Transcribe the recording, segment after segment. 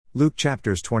Luke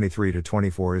chapters 23 to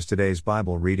 24 is today's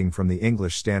Bible reading from the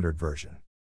English Standard Version.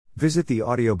 Visit the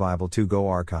Audio Bible to Go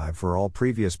archive for all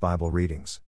previous Bible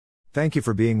readings. Thank you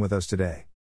for being with us today.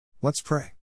 Let's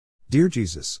pray. Dear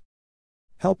Jesus,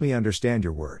 help me understand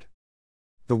your word.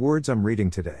 The words I'm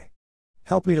reading today.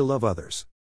 Help me to love others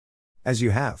as you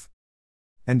have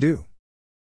and do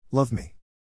love me.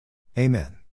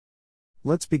 Amen.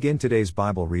 Let's begin today's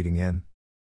Bible reading in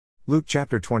Luke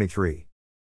chapter 23.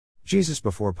 Jesus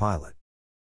before Pilate.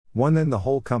 1 Then the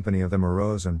whole company of them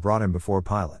arose and brought him before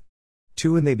Pilate.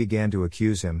 2 And they began to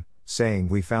accuse him, saying,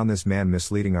 We found this man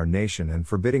misleading our nation and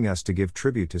forbidding us to give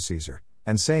tribute to Caesar,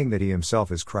 and saying that he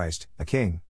himself is Christ, a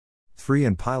king. 3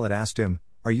 And Pilate asked him,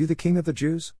 Are you the king of the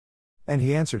Jews? And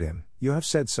he answered him, You have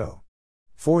said so.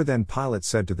 4 Then Pilate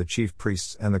said to the chief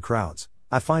priests and the crowds,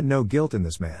 I find no guilt in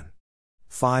this man.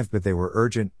 5 But they were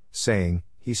urgent, saying,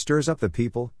 He stirs up the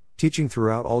people, teaching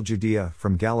throughout all Judea,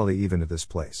 from Galilee even to this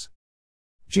place.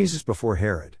 Jesus before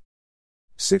Herod.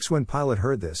 6 When Pilate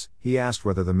heard this, he asked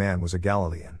whether the man was a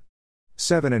Galilean.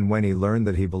 7 And when he learned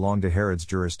that he belonged to Herod's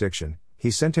jurisdiction, he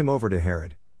sent him over to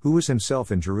Herod, who was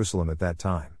himself in Jerusalem at that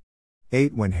time.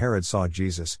 8 When Herod saw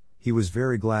Jesus, he was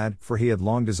very glad, for he had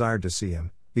long desired to see him,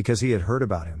 because he had heard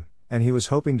about him, and he was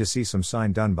hoping to see some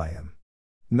sign done by him.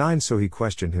 9 So he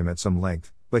questioned him at some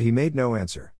length, but he made no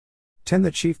answer. 10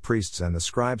 The chief priests and the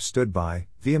scribes stood by,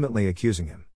 vehemently accusing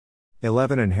him.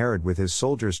 11 And Herod with his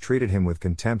soldiers treated him with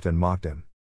contempt and mocked him.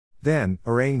 Then,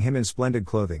 arraying him in splendid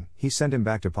clothing, he sent him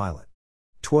back to Pilate.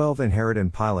 12 And Herod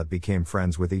and Pilate became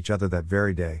friends with each other that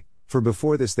very day, for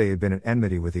before this they had been at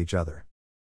enmity with each other.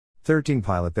 13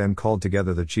 Pilate then called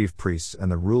together the chief priests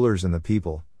and the rulers and the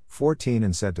people. 14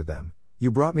 And said to them,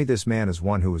 You brought me this man as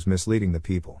one who was misleading the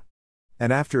people.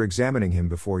 And after examining him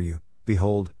before you,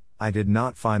 behold, I did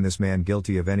not find this man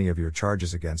guilty of any of your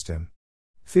charges against him.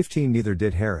 15 Neither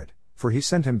did Herod, for he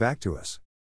sent him back to us.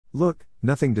 Look,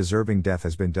 nothing deserving death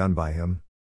has been done by him.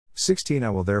 16 I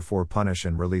will therefore punish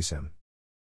and release him.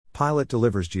 Pilate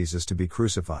delivers Jesus to be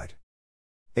crucified.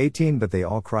 18 But they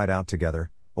all cried out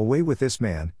together, Away with this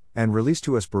man, and release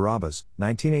to us Barabbas.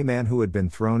 19 A man who had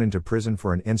been thrown into prison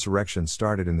for an insurrection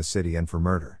started in the city and for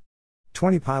murder.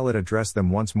 20 Pilate addressed them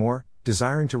once more,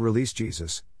 desiring to release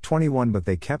Jesus. 21 But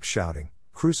they kept shouting,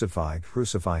 Crucify,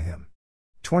 crucify him.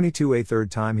 22 A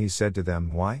third time he said to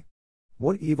them, Why?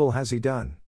 What evil has he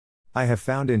done? I have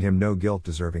found in him no guilt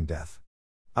deserving death.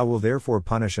 I will therefore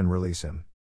punish and release him.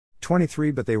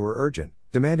 23 But they were urgent,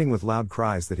 demanding with loud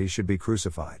cries that he should be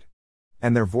crucified.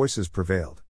 And their voices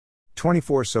prevailed.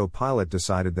 24 So Pilate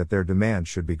decided that their demand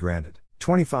should be granted.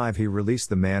 25 He released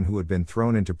the man who had been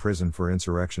thrown into prison for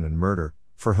insurrection and murder,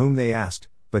 for whom they asked,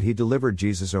 but he delivered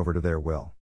Jesus over to their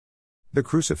will. The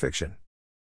Crucifixion.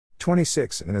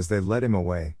 26 And as they led him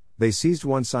away, they seized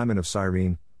one Simon of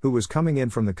Cyrene, who was coming in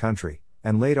from the country,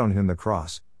 and laid on him the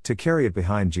cross, to carry it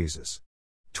behind Jesus.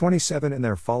 27 And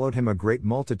there followed him a great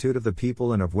multitude of the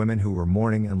people and of women who were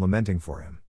mourning and lamenting for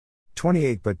him.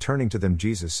 28 But turning to them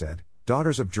Jesus said,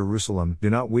 Daughters of Jerusalem, do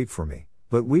not weep for me,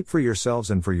 but weep for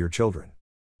yourselves and for your children.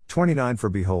 29 For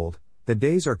behold, the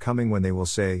days are coming when they will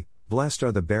say, Blessed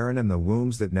are the barren and the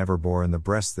wombs that never bore and the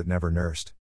breasts that never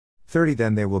nursed. 30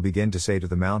 Then they will begin to say to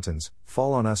the mountains,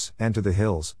 Fall on us, and to the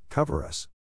hills, Cover us.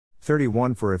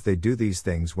 31 For if they do these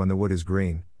things when the wood is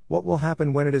green, what will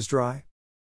happen when it is dry?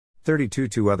 32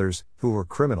 Two others, who were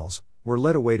criminals, were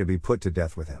led away to be put to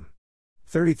death with him.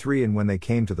 33 And when they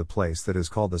came to the place that is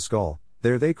called the Skull,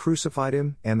 there they crucified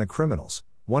him, and the criminals,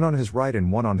 one on his right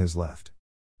and one on his left.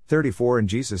 34 And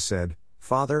Jesus said,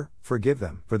 Father, forgive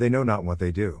them, for they know not what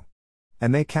they do.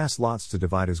 And they cast lots to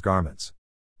divide his garments.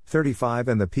 35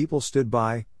 And the people stood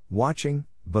by, watching,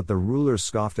 but the rulers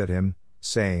scoffed at him,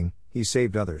 saying, He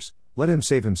saved others, let him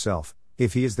save himself,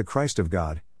 if he is the Christ of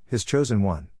God, his chosen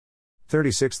one.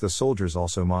 36 The soldiers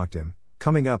also mocked him,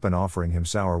 coming up and offering him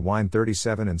sour wine.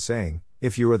 37 And saying,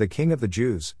 If you are the king of the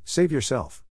Jews, save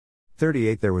yourself.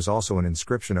 38 There was also an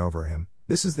inscription over him,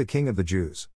 This is the King of the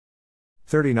Jews.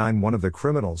 39 One of the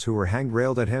criminals who were hanged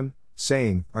railed at him,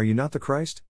 saying, Are you not the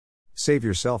Christ? Save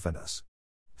yourself and us.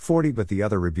 40 But the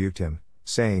other rebuked him,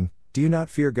 saying, Do you not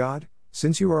fear God,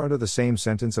 since you are under the same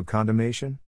sentence of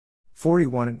condemnation?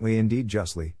 41 We indeed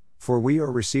justly, for we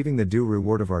are receiving the due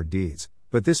reward of our deeds,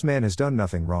 but this man has done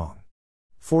nothing wrong.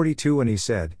 42 And he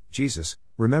said, Jesus,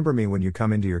 remember me when you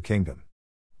come into your kingdom.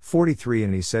 43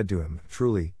 And he said to him,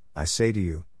 Truly, I say to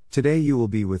you, today you will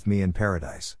be with me in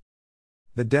paradise.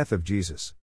 The death of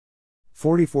Jesus.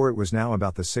 44 It was now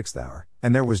about the 6th hour,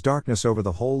 and there was darkness over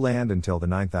the whole land until the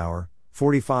 9th hour,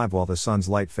 45 While the sun's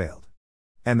light failed.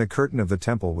 And the curtain of the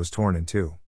temple was torn in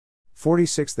two.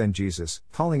 46 Then Jesus,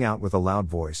 calling out with a loud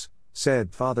voice,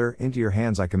 said, Father, into your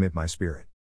hands I commit my spirit.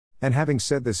 And having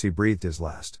said this he breathed his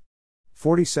last.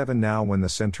 47 Now when the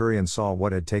centurion saw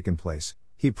what had taken place,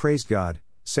 he praised God,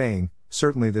 saying,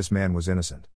 Certainly this man was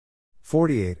innocent.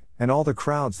 48 And all the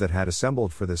crowds that had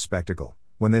assembled for this spectacle,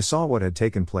 when they saw what had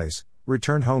taken place,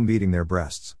 returned home beating their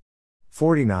breasts.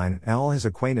 49 And all his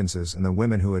acquaintances and the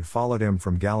women who had followed him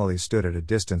from Galilee stood at a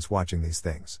distance watching these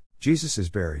things. Jesus is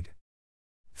buried.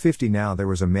 50 Now there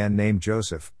was a man named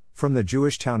Joseph, from the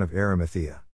Jewish town of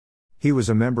Arimathea. He was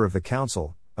a member of the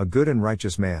council, a good and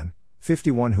righteous man,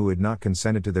 51 who had not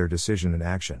consented to their decision and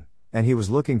action, and he was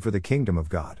looking for the kingdom of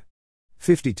God.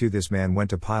 52 This man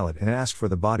went to Pilate and asked for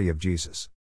the body of Jesus.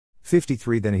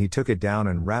 53 Then he took it down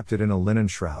and wrapped it in a linen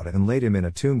shroud and laid him in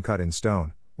a tomb cut in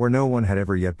stone, where no one had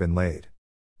ever yet been laid.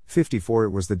 54 It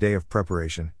was the day of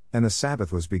preparation, and the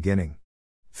Sabbath was beginning.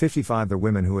 55 The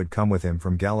women who had come with him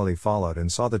from Galilee followed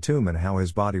and saw the tomb and how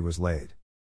his body was laid.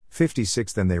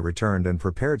 56 Then they returned and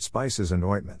prepared spices and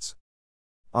ointments.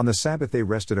 On the Sabbath they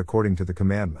rested according to the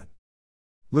commandment.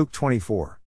 Luke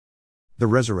 24. The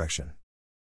Resurrection.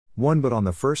 1 But on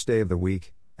the first day of the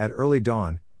week, at early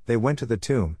dawn, they went to the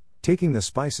tomb, taking the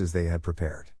spices they had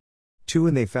prepared. 2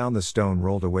 And they found the stone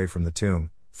rolled away from the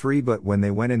tomb. 3 But when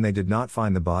they went in they did not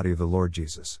find the body of the Lord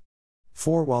Jesus.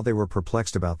 4 While they were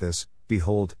perplexed about this,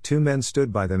 behold, 2 men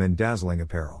stood by them in dazzling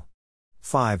apparel.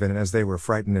 5 And as they were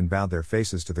frightened and bowed their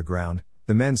faces to the ground,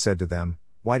 the men said to them,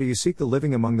 Why do you seek the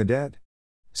living among the dead?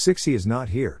 6 He is not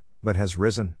here, but has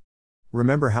risen.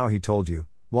 Remember how he told you,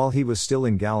 while he was still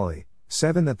in Galilee.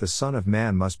 7 That the Son of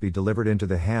Man must be delivered into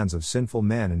the hands of sinful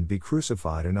men and be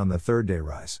crucified and on the third day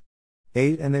rise.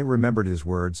 8 And they remembered his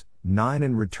words. 9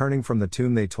 And returning from the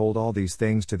tomb they told all these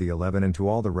things to the 11 and to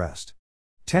all the rest.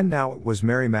 10 Now it was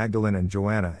Mary Magdalene and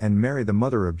Joanna and Mary the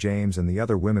mother of James and the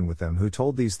other women with them who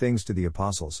told these things to the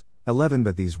apostles. 11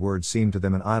 But these words seemed to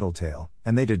them an idle tale,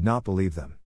 and they did not believe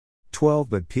them. 12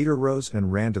 But Peter rose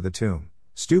and ran to the tomb.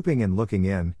 Stooping and looking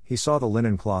in, he saw the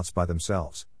linen cloths by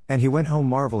themselves, and he went home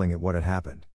marveling at what had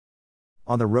happened.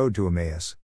 On the road to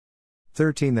Emmaus.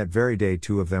 13 That very day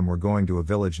 2 of them were going to a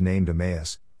village named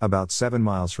Emmaus, about 7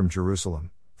 miles from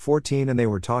Jerusalem. 14 And they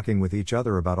were talking with each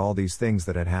other about all these things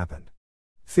that had happened.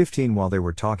 15 While they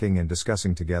were talking and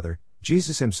discussing together,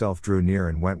 Jesus himself drew near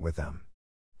and went with them.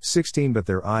 16 But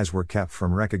their eyes were kept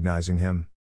from recognizing him.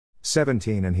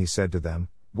 17 And he said to them,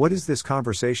 What is this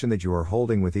conversation that you are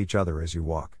holding with each other as you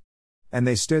walk? And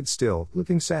they stood still,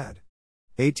 looking sad.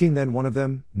 18 Then one of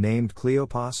them, named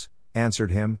Cleopas,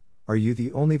 answered him, Are you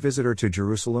the only visitor to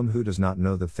Jerusalem who does not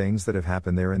know the things that have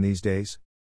happened there in these days?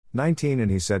 19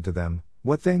 And he said to them,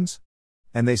 What things?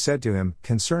 And they said to him,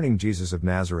 Concerning Jesus of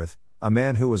Nazareth, a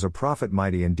man who was a prophet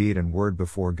mighty in deed and word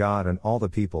before God and all the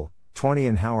people. 20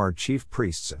 And how our chief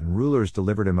priests and rulers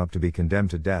delivered him up to be condemned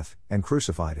to death, and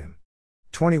crucified him.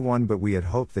 21 But we had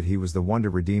hoped that he was the one to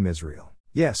redeem Israel.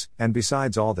 Yes, and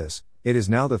besides all this, it is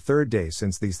now the third day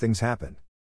since these things happened.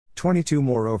 22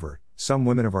 Moreover, some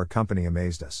women of our company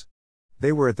amazed us.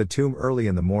 They were at the tomb early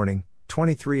in the morning.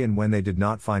 23 And when they did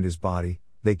not find his body,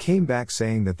 they came back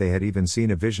saying that they had even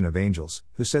seen a vision of angels,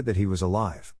 who said that he was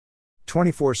alive.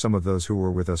 24 Some of those who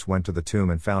were with us went to the tomb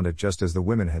and found it just as the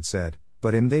women had said,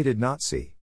 but him they did not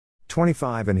see.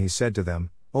 25 And he said to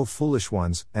them, O foolish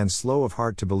ones, and slow of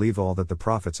heart to believe all that the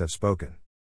prophets have spoken.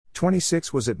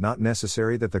 26 Was it not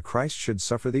necessary that the Christ should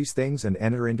suffer these things and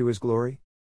enter into his glory?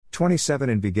 27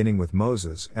 And beginning with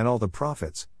Moses and all the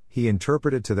prophets, he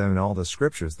interpreted to them in all the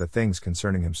scriptures the things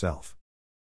concerning himself.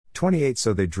 28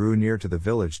 So they drew near to the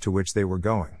village to which they were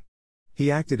going.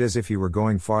 He acted as if he were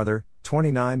going farther.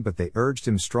 29 But they urged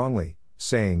him strongly,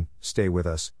 saying, Stay with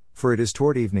us, for it is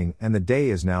toward evening and the day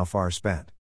is now far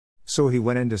spent. So he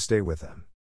went in to stay with them.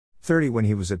 30 When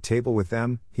he was at table with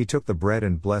them, he took the bread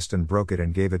and blessed and broke it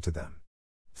and gave it to them.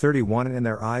 31 And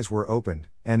their eyes were opened,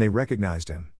 and they recognized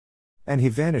him. And he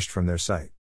vanished from their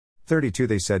sight. 32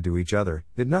 They said to each other,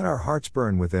 Did not our hearts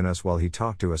burn within us while he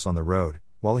talked to us on the road,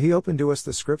 while he opened to us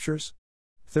the scriptures?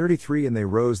 33 And they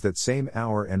rose that same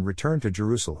hour and returned to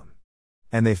Jerusalem.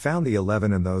 And they found the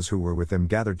 11 and those who were with them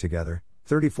gathered together.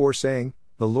 34 Saying,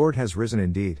 The Lord has risen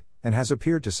indeed, and has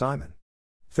appeared to Simon.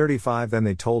 35 Then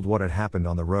they told what had happened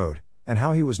on the road, and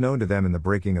how he was known to them in the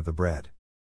breaking of the bread.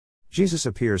 Jesus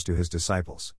appears to his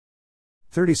disciples.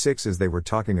 36 As they were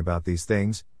talking about these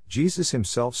things, Jesus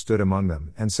himself stood among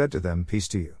them and said to them, Peace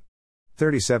to you.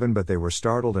 37 But they were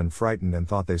startled and frightened and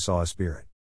thought they saw a spirit.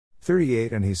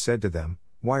 38 And he said to them,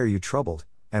 Why are you troubled,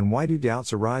 and why do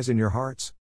doubts arise in your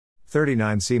hearts?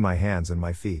 39 See my hands and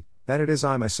my feet, that it is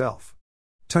I myself.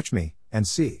 Touch me, and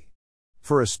see.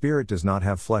 For a spirit does not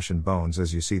have flesh and bones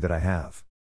as you see that I have.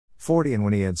 40 And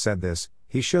when he had said this,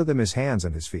 he showed them his hands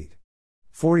and his feet.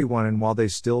 41 And while they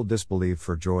still disbelieved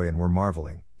for joy and were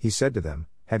marveling, he said to them,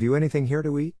 Have you anything here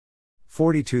to eat?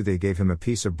 42 They gave him a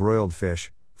piece of broiled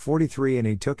fish. 43 And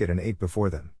he took it and ate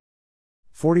before them.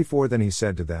 44 Then he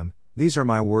said to them, These are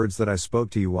my words that I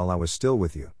spoke to you while I was still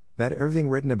with you, that everything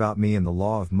written about me in the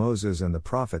law of Moses and the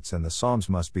prophets and the Psalms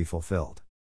must be fulfilled.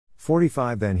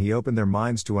 45 Then he opened their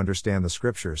minds to understand the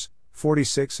Scriptures.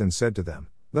 46 And said to them,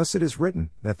 Thus it is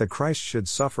written, that the Christ should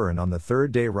suffer and on the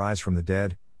third day rise from the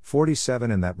dead.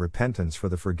 47 And that repentance for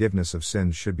the forgiveness of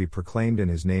sins should be proclaimed in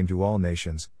his name to all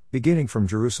nations, beginning from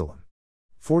Jerusalem.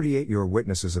 48 You are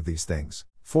witnesses of these things.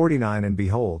 49 And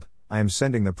behold, I am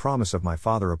sending the promise of my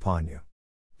Father upon you.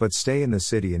 But stay in the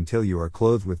city until you are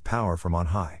clothed with power from on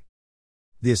high.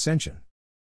 The Ascension.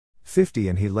 50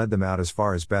 And he led them out as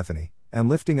far as Bethany, and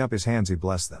lifting up his hands he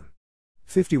blessed them.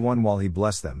 51 While he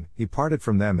blessed them, he parted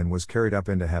from them and was carried up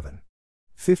into heaven.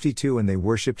 52 And they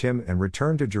worshipped him and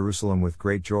returned to Jerusalem with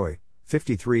great joy.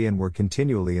 53 And were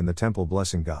continually in the temple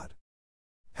blessing God.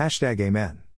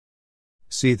 #Amen.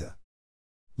 See the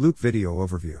Luke video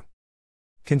overview.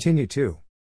 Continue to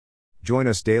join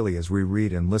us daily as we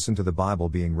read and listen to the Bible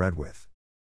being read with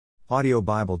Audio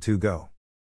Bible to Go.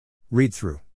 Read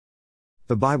through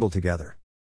the Bible together.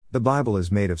 The Bible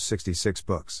is made of 66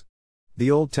 books. The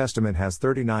Old Testament has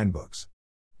 39 books.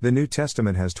 The New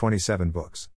Testament has 27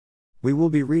 books. We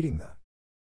will be reading the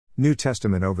New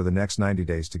Testament over the next 90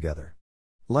 days together.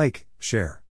 Like,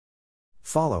 share,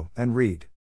 follow, and read.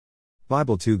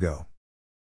 Bible to Go.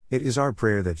 It is our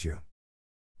prayer that you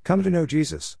come to know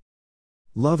Jesus,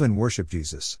 love and worship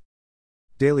Jesus,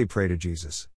 daily pray to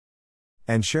Jesus,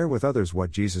 and share with others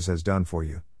what Jesus has done for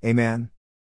you. Amen.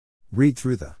 Read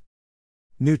through the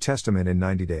New Testament in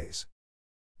 90 days.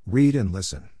 Read and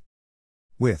listen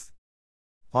with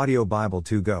Audio Bible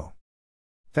to Go.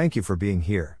 Thank you for being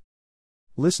here,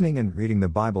 listening and reading the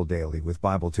Bible daily with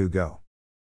Bible to Go.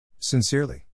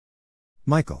 Sincerely,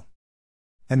 Michael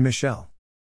and Michelle.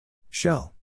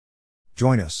 Shell.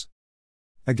 Join us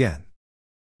again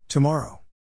tomorrow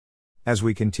as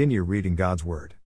we continue reading God's Word.